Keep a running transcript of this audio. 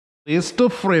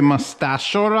Listo for a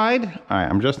mustachio ride? All right,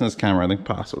 I'm adjusting this camera. I think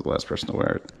Pasta was the last person to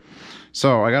wear it.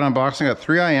 So I got unboxing. I got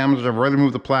 3 IEMs, which I've already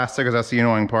removed the plastic because that's the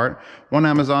annoying part. 1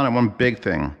 Amazon and 1 big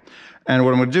thing. And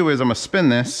what I'm gonna do is I'm gonna spin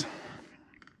this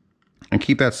and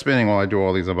keep that spinning while I do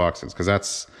all these unboxings, because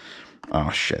that's,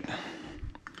 oh shit.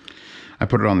 I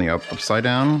put it on the upside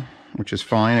down, which is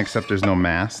fine, except there's no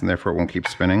mass, and therefore it won't keep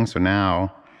spinning. So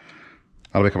now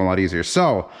that'll become a lot easier.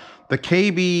 So the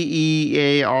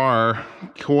KBEAR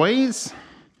Kois,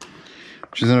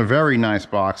 which is in a very nice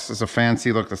box. It's a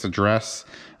fancy look. That's a dress.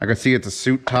 I can see it's a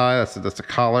suit tie. That's a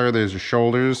collar. There's your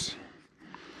shoulders.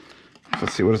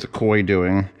 Let's see, what is the Koi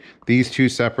doing? These 2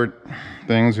 separate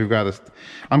things. We've got this.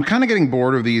 I'm kind of getting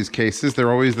bored of these cases.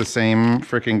 They're always the same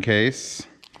freaking case.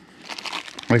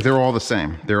 Like, they're all the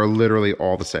same. They're literally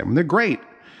all the same. They're great.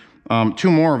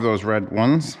 2 more of those red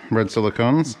ones, red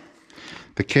silicones.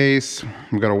 The case,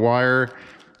 we've got a wire.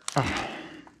 Oh,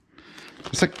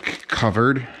 it's like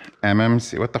covered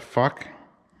MMC. What the fuck?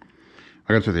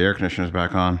 I gotta put the air conditioners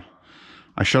back on.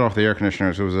 I shut off the air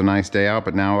conditioners. It was a nice day out,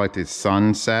 but now like the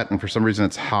sun set, and for some reason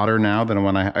it's hotter now than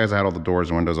when I had all the doors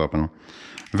and windows open.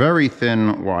 Very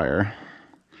thin wire.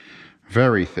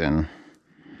 Very thin.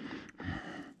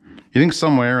 You think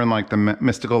somewhere in like the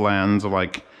mystical lands of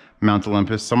like Mount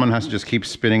Olympus, someone has to just keep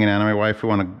spinning an anime waifu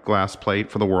on a glass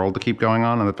plate for the world to keep going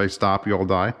on, and if they stop, you all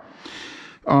die.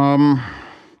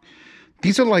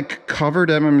 These are like covered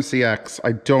MMCX.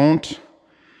 I don't,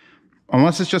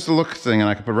 unless it's just a look thing and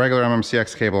I can put regular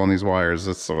MMCX cable on these wires,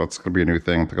 so that's gonna be a new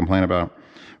thing to complain about.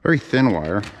 Very thin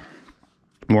wire.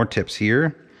 More tips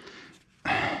here.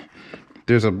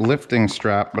 There's a lifting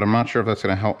strap, but I'm not sure if that's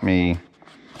gonna help me.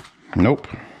 Nope.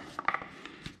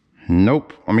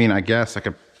 Nope. I mean, I guess I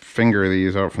could finger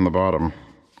these out from the bottom.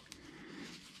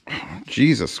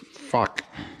 Jesus, fuck.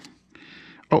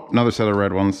 Oh, another set of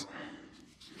red ones.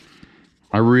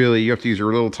 You have to use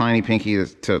your little tiny pinky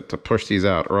to push these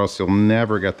out, or else you'll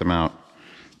never get them out.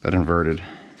 That inverted.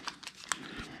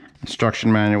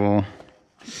 Instruction manual.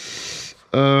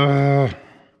 Bit of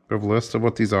a list of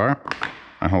what these are.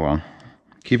 Hold on.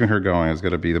 Keeping her going is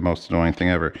going to be the most annoying thing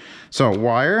ever. So,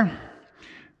 wire.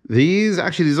 These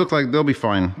look like they'll be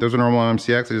fine. Those are normal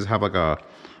MCX. They just have like a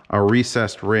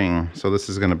recessed ring. So this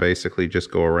is going to basically just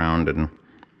go around, and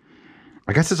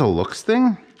I guess it's a looks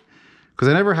thing. Because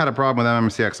I never had a problem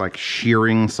with MCX like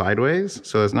shearing sideways.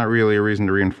 So there's not really a reason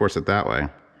to reinforce it that way.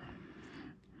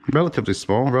 Relatively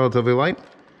small, relatively light,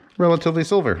 relatively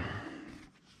silver.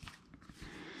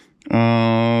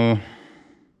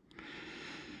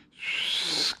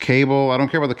 Cable. I don't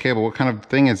care about the cable. What kind of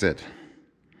thing is it?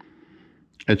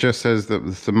 It just says that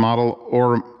it's the model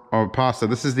or Pasta.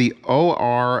 This is the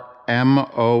ORMOSIA.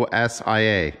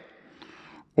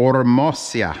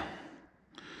 Ormosia.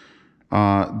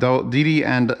 DD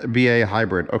and BA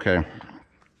hybrid. Okay.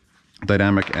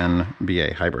 Dynamic and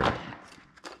BA hybrid.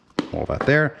 All that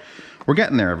there. We're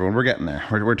getting there, everyone. We're getting there.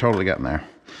 We're totally getting there.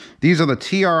 These are the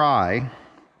TRI,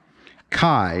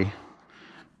 Kai,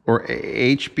 or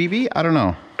HBB? I don't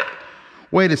know.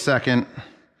 Wait a second.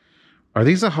 Are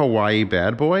these a Hawaii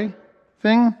bad boy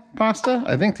thing, Pasta?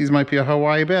 I think these might be a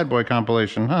Hawaii bad boy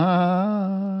compilation.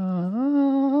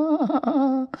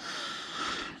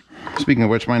 Speaking of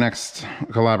which, my next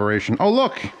collaboration. Oh,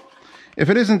 look! If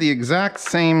it isn't the exact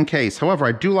same case. However,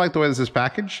 I do like the way this is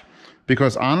packaged,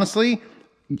 because honestly,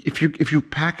 if you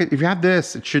have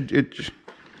this,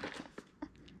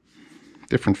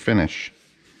 different finish.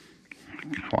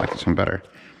 I like this one better.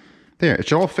 There, it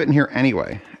should all fit in here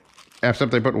anyway.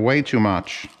 Except they put way too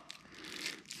much.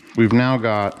 We've now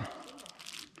got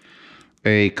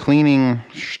a cleaning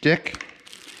stick,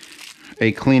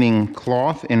 a cleaning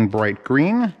cloth in bright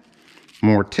green,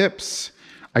 more tips.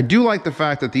 I do like the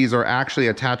fact that these are actually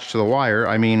attached to the wire.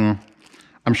 I mean,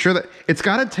 I'm sure that it's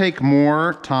got to take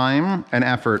more time and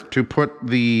effort to put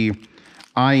the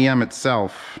IEM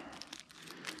itself,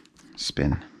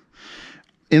 spin,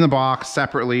 in the box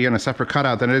separately in a separate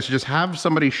cutout than it is to just have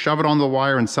somebody shove it on the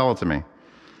wire and sell it to me.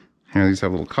 Here, these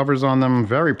have little covers on them.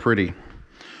 Very pretty.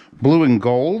 Blue and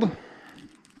gold.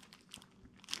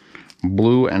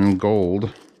 Blue and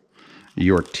gold.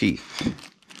 Your teeth.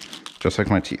 Just like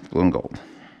my teeth. Blue and gold.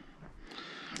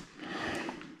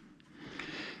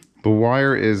 The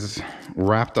wire is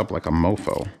wrapped up like a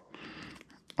mofo.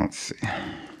 Let's see.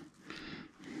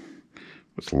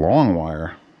 It's long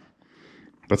wire.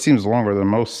 That seems longer than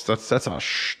most. That's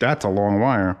a long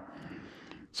wire.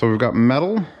 So we've got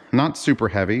metal, not super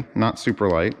heavy, not super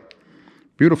light.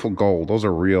 Beautiful gold. Those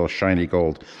are real shiny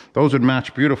gold. Those would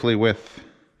match beautifully with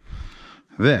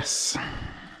this.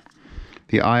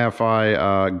 the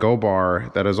IFI Go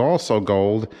Bar that is also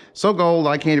gold. So gold,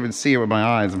 I can't even see it with my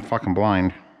eyes. I'm fucking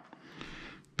blind.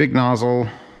 Big nozzle.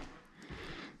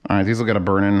 All right, these will get a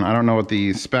burn-in. I don't know what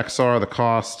the specs are, the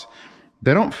cost.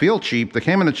 They don't feel cheap. They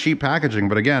came in the cheap packaging,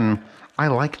 but again, I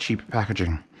like cheap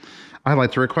packaging. I'd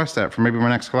like to request that for maybe my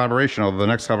next collaboration, although the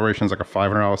next collaboration is like a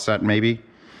 $500 set, maybe.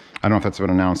 I don't know if that's been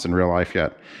announced in real life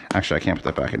yet. Actually, I can't put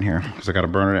that back in here because I got to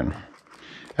burn it in.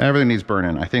 Everything needs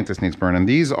burn-in. I think this needs burn-in.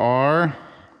 These are...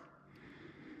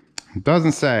 It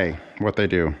doesn't say what they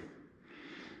do.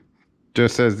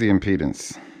 Just says the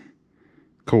impedance.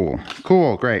 Cool.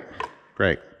 Cool. Great.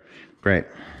 Great. Great.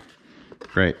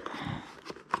 Great.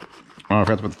 Oh, I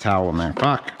forgot to put the towel in there.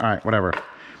 Fuck. All right, whatever.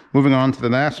 Moving on to the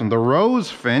next one. The Rose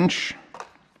Finch.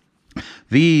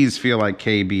 These feel like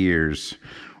KB ears.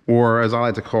 Or, as I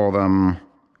like to call them,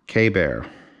 K-Bear.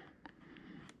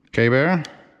 K-Bear.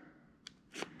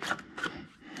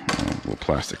 A little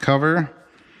plastic cover.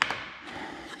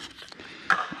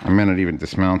 I may not even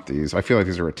dismount these. I feel like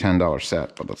these are a $10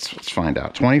 set, but let's find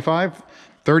out. $25?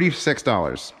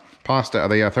 $36. Pasta, are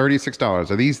they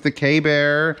 $36? Are these the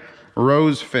K-Bear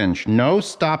Rose Finch? No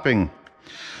stopping.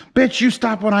 Bitch, you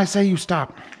stop when I say you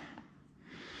stop.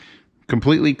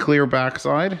 Completely clear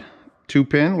backside.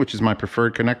 2-pin, which is my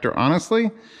preferred connector, honestly.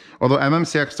 Although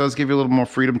MMCX does give you a little more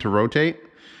freedom to rotate.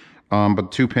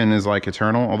 But 2-pin is like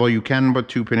eternal. Although you can put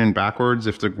 2-pin in backwards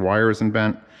if the wire isn't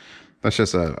bent. That's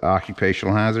just an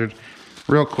occupational hazard.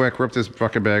 Real quick, rip this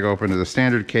bucket bag open to the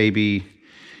standard KB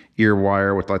ear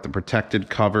wire with like the protected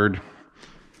covered.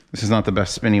 This is not the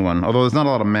best spinny one, although there's not a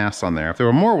lot of mass on there. If there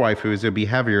were more waifus, it would be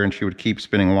heavier and she would keep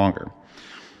spinning longer.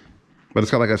 But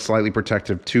it's got like a slightly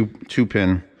protective two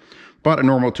pin, but a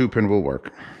normal 2-pin will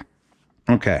work.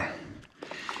 Okay.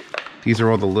 These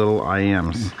are all the little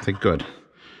IEMs. They're good.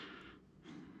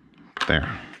 There.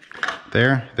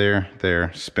 There, there,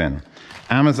 there, spin.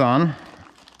 Amazon.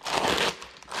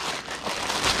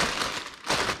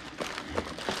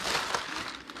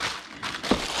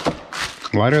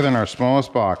 Lighter than our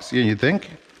smallest box. Yeah, you think?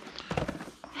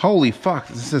 Holy fuck,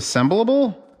 is this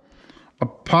assemblable? A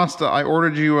pasta, I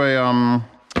ordered you a,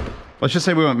 let's just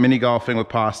say we went mini golfing with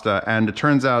pasta, and it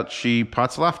turns out she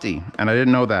putts lefty, and I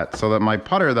didn't know that. So that my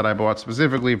putter that I bought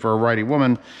specifically for a righty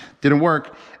woman didn't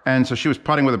work, and so she was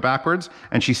putting with it backwards,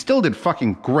 and she still did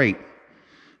fucking great.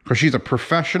 Because she's a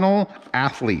professional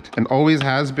athlete, and always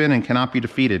has been and cannot be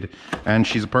defeated, and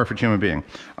she's a perfect human being.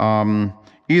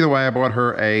 Either way, I bought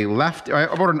her I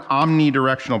bought an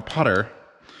omnidirectional putter,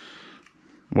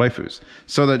 waifus,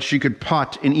 so that she could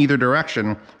putt in either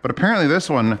direction. But apparently this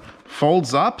one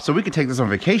folds up, so we could take this on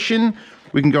vacation.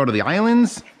 We can go to the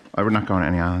islands. We're not going to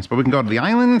any islands, but we can go to the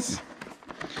islands.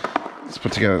 Let's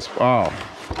put together this. Oh,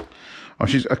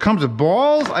 it comes with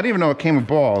balls? I didn't even know it came with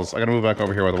balls. I gotta move back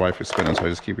over here where the wife is spinning, so I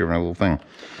just keep giving her a little thing.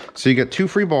 So you get 2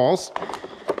 free balls.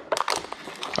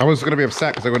 I was gonna be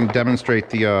upset because I wouldn't demonstrate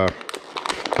the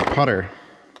putter.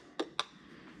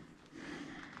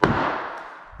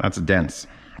 That's dense,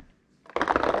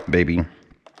 baby.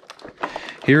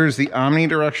 Here's the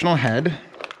omnidirectional head.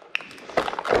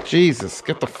 Jesus,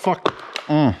 get the fuck.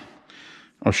 Oh,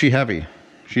 she heavy.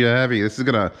 She heavy. This is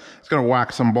it's gonna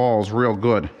whack some balls real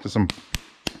good. It's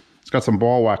got some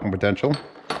ball whacking potential.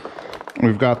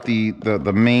 We've got the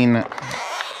main.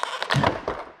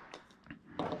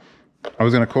 I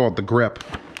was gonna call it the grip,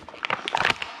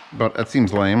 but that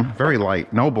seems lame. Very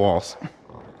light. No balls.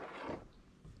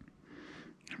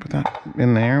 Put that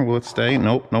in there. Will it stay?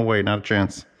 Nope. No way. Not a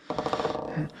chance.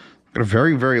 Got a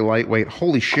very, very lightweight.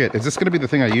 Holy shit. Is this gonna be the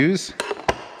thing I use?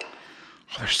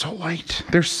 Oh, they're so light.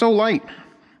 They're so light.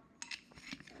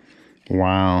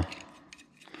 Wow.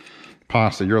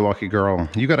 Pasta, you're a lucky girl.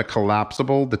 You got a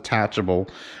collapsible, detachable,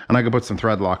 and I could put some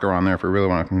thread locker on there if we really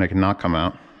want to make it not come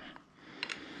out.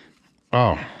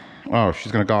 Oh,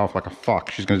 she's gonna golf like a fuck.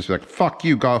 She's gonna just be like, fuck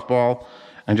you, golf ball,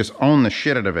 and just own the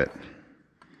shit out of it.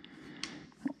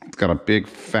 It's got a big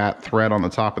fat thread on the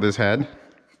top of this head.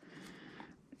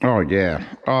 Oh yeah,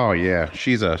 oh yeah.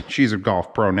 She's a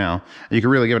golf pro now. You can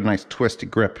really give it a nice twisty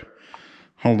grip.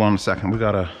 Hold on a second, we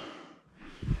gotta.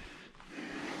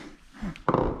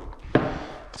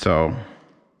 So,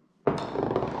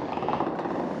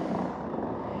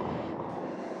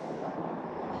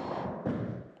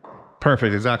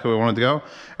 perfect, exactly where we wanted to go.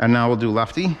 And now we'll do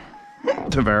lefty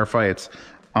to verify its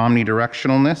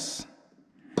omnidirectionalness.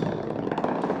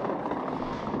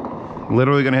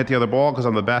 Literally gonna hit the other ball because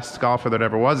I'm the best golfer that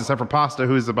ever was, except for Pasta,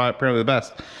 who's apparently the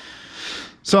best.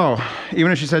 So,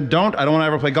 even if she said don't, I don't want to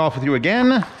ever play golf with you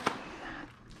again.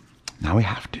 Now we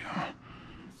have to.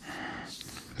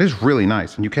 It's really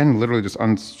nice. And you can literally just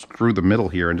unscrew the middle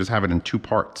here and just have it in 2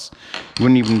 parts. You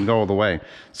wouldn't even go all the way.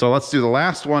 So let's do the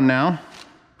last one now.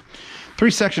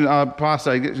 3-section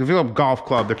pasta. If you have a golf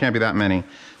club, there can't be that many.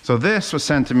 So this was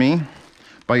sent to me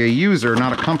by a user,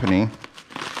 not a company.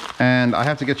 And I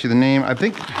have to get you the name. I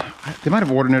think they might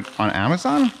have ordered it on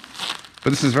Amazon.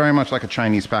 But this is very much like a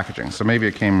Chinese packaging. So maybe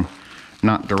it came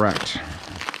not direct.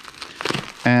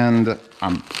 And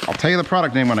I'll tell you the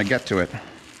product name when I get to it,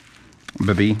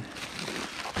 baby.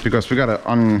 Because we gotta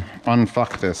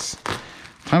unfuck this.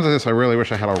 Times like this, I really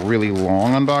wish I had a really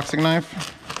long unboxing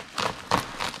knife.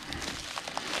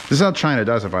 This is how China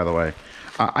does it, by the way.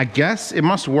 I guess it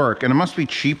must work, and it must be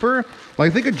cheaper.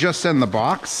 Like, they could just send the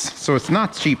box, so it's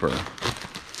not cheaper.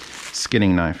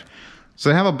 Skinning knife. So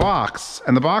they have a box,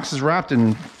 and the box is wrapped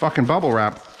in fucking bubble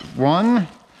wrap 1,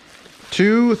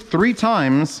 2, 3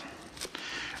 times.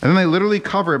 And then they literally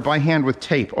cover it by hand with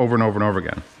tape over and over and over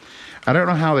again. I don't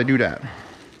know how they do that.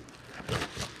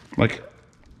 Like,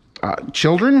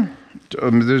 children?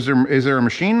 Is there a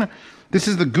machine? This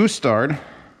is the Gustard.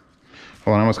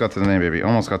 Hold on, I almost got to the name, baby.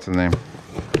 Almost got to the name.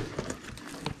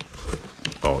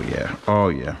 Oh, yeah. Oh,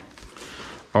 yeah.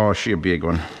 Oh, she a big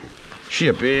one. She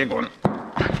a big one.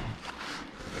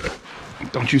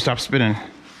 Don't you stop spinning,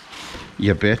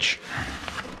 you bitch.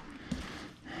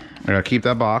 I gotta keep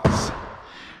that box.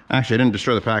 Actually, I didn't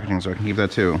destroy the packaging, so I can keep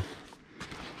that too.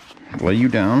 Lay you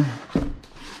down.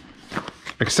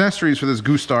 Accessories for this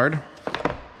Gustard,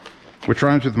 which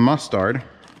rhymes with mustard.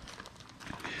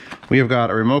 We have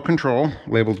got a remote control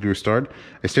labeled Gustard,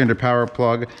 a standard power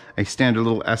plug, a standard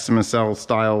little SMSL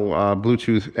style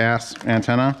Bluetooth ass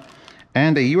antenna,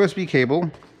 and a USB cable,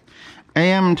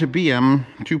 AM to BM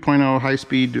 2.0 high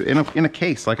speed in a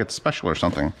case like it's special or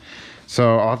something.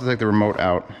 So I'll have to take the remote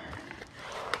out.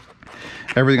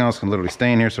 Everything else can literally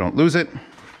stay in here, so don't lose it.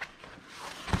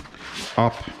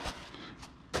 Up,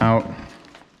 out,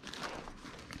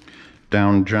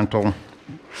 down gentle,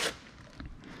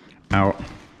 out,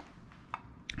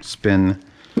 spin.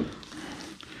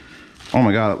 Oh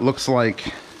my God, it looks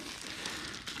like,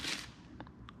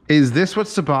 is this what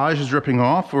Sabaj is ripping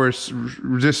off, or is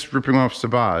this ripping off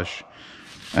Sabaj?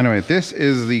 Anyway, this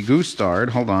is the Gustard.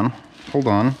 Hold on.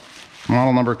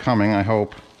 Model number coming, I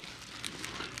hope.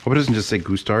 Hope it doesn't just say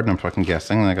Gustard and I'm fucking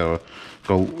guessing. And I gotta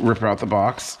go rip out the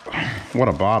box. What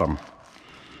a bottom.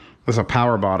 This is a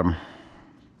power bottom.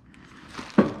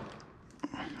 I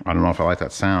don't know if I like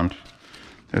that sound.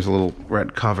 There's a little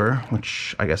red cover,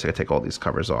 which I guess I could take all these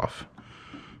covers off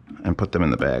and put them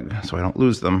in the bag so I don't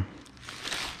lose them.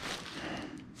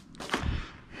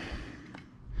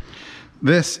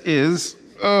 This is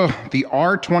the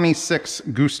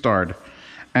R26 Gustard,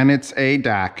 and it's a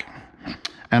DAC.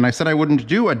 And I said I wouldn't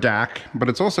do a DAC, but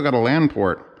it's also got a LAN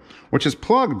port, which is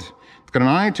plugged. It's got an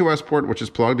I2S port, which is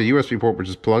plugged, a USB port, which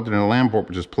is plugged, and a LAN port,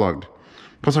 which is plugged.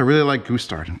 Plus, I really like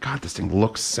Gustard. And God, this thing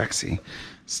looks sexy.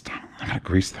 Stop. I gotta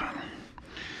grease that.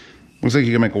 Looks like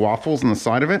you can make waffles on the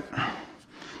side of it.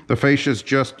 The fascia is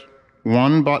just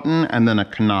one button and then a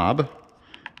knob,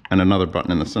 and another button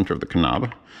in the center of the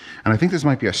knob. And I think this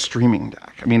might be a streaming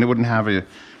DAC. I mean, it wouldn't have a...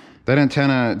 That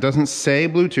antenna doesn't say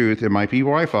Bluetooth. It might be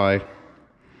Wi-Fi.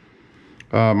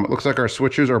 It looks like our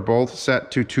switches are both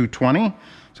set to 220.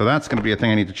 So that's going to be a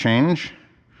thing I need to change.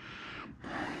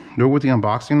 Do it with the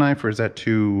unboxing knife, or is that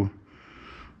too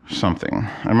something?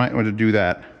 I might want to do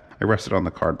that. I rested on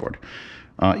the cardboard.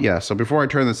 Yeah, so before I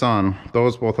turn this on,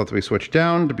 those both have to be switched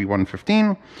down to be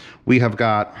 115. We have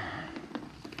got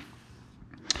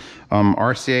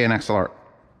RCA and XLR.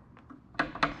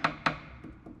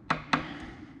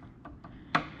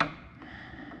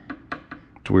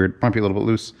 It's weird, might be a little bit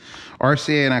loose.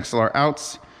 RCA and XLR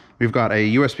outs. We've got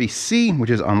a USB-C, which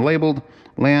is unlabeled.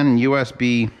 LAN,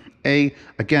 USB-A.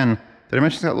 Again, did I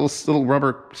mention it's got little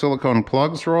rubber silicone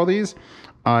plugs for all these?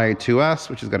 I2S,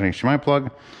 which has got an HDMI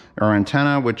plug. Our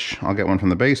antenna, which I'll get one from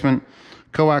the basement.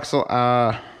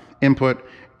 Coaxial input,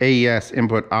 AES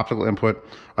input, optical input.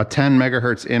 A 10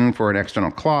 megahertz in for an external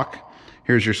clock.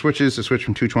 Here's your switches to switch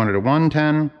from 220 to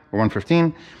 110 or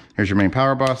 115. Here's your main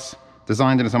power bus.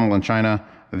 Designed and assembled in China.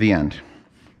 The end.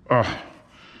 Oh,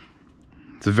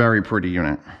 it's a very pretty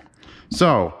unit.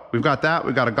 So we've got that.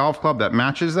 We've got a golf club that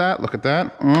matches that. Look at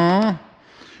that.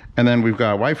 And then we've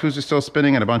got waifus are still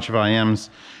spinning and a bunch of IEMs.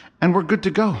 And we're good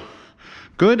to go.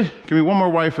 Good? Give me one more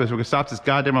waifu so we can stop this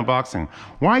goddamn unboxing.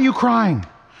 Why are you crying?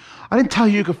 I didn't tell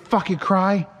you could fucking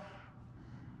cry.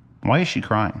 Why is she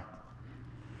crying?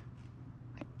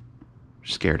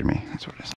 She's scared of me. That's what it is.